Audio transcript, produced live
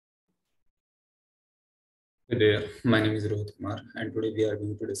Hey there, my name is Rohit Kumar, and today we are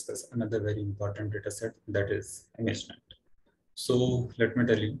going to discuss another very important data set, that is ImageNet. So let me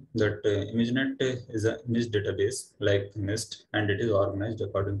tell you that ImageNet is an image database like NIST, and it is organized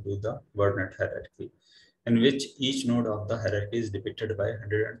according to the WordNet hierarchy, in which each node of the hierarchy is depicted by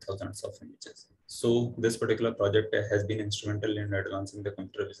hundreds and thousands of images. So this particular project has been instrumental in advancing the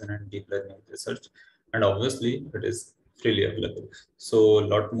computer vision and deep learning research, and obviously it is freely available. So a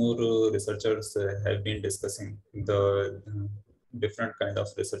lot more researchers have been discussing the different kind of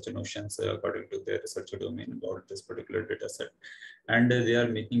research notions according to their research domain about this particular data set, and they are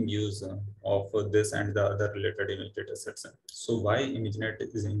making use of this and the other related image data sets. So why ImageNet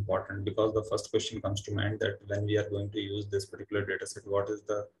is important? Because the first question comes to mind that when we are going to use this particular data set, what is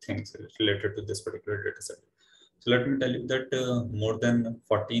the things related to this particular data set? So let me tell you that more than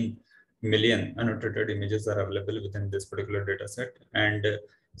 14 million annotated images are available within this particular data set, and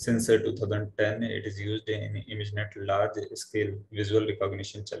since 2010 it is used in ImageNet large scale visual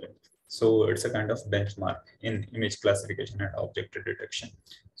recognition challenge. So it's a kind of benchmark in image classification and object detection.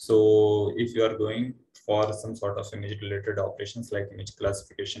 So if you are going for some sort of image related operations like image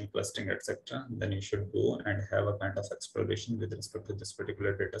classification, clustering, etc., then you should go and have a kind of exploration with respect to this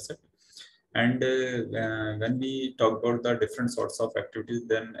particular data set. And when we talk about the different sorts of activities,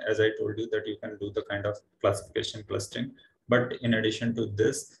 then as I told you that you can do the kind of classification clustering, but in addition to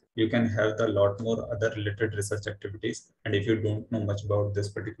this, you can have the lot more other related research activities. And if you don't know much about this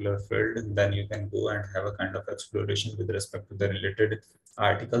particular field, then you can go and have a kind of exploration with respect to the related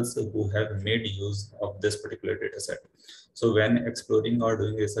articles who have made use of this particular data set. So when exploring or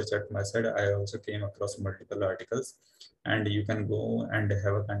doing research at my side, I also came across multiple articles, and you can go and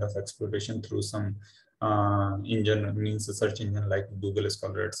have a kind of exploration through some engine, means a search engine like Google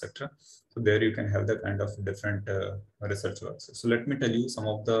Scholar, etc. So there you can have the kind of different research works. So let me tell you some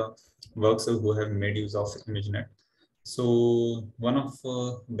of the works who have made use of ImageNet. So one of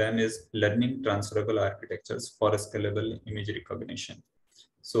them is learning transferable architectures for scalable image recognition.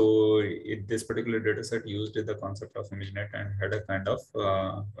 So this particular data set used the concept of ImageNet and had a kind of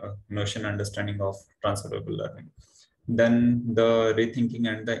notion understanding of transferable learning. Then the rethinking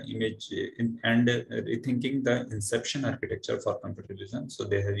and the rethinking the inception architecture for computer vision. So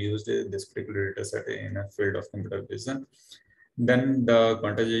they have used this particular data set in a field of computer vision. Then the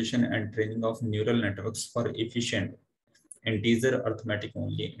quantization and training of neural networks for efficient integer arithmetic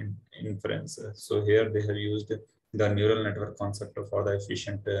only inference. So here they have used the neural network concept for the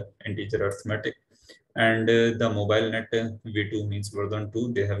efficient integer arithmetic, and the mobile net V2 means version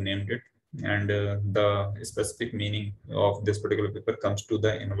 2, they have named it. And the specific meaning of this particular paper comes to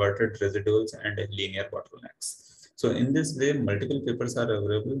the inverted residuals and linear bottlenecks. So in this way, multiple papers are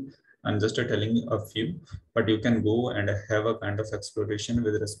available. I'm just telling you a few, but you can go and have a kind of exploration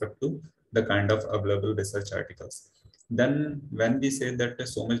with respect to the kind of available research articles. Then when we say that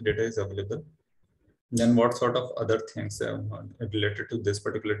so much data is available, then what sort of other things related to this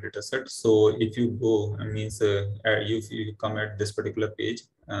particular data set? So if you go, means if you come at this particular page,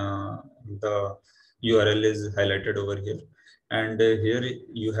 the URL is highlighted over here, and here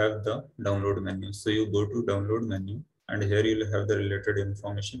you have the download menu. So you go to download menu, and here you'll have the related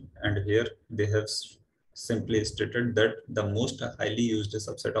information, and here they have simply stated that the most highly used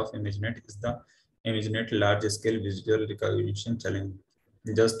subset of ImageNet is the ImageNet large scale visual recognition challenge.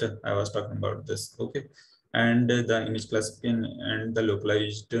 Just I was talking about this, okay. And the image classification and the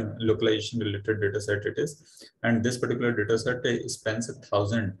localization related data set it is, and this particular data set spans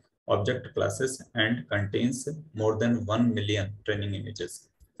 1,000 object classes and contains more than 1 million training images,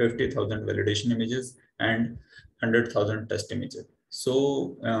 50,000 validation images, and 100,000 test images.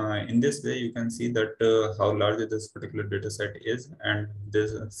 So in this way, you can see that how large this particular data set is, and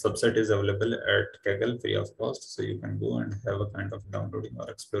this subset is available at Kaggle free of cost. So you can go and have a kind of downloading or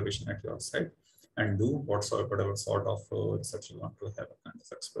exploration at your site and do whatever sort of research you want to have a kind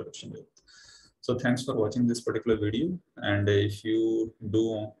of exploration with. So thanks for watching this particular video. And if you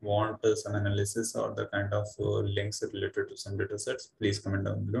do want some analysis or the kind of links related to some data sets, please comment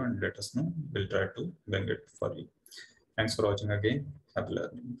down below and let us know. We'll try to bring it for you. Thanks for watching again. Happy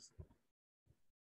learning.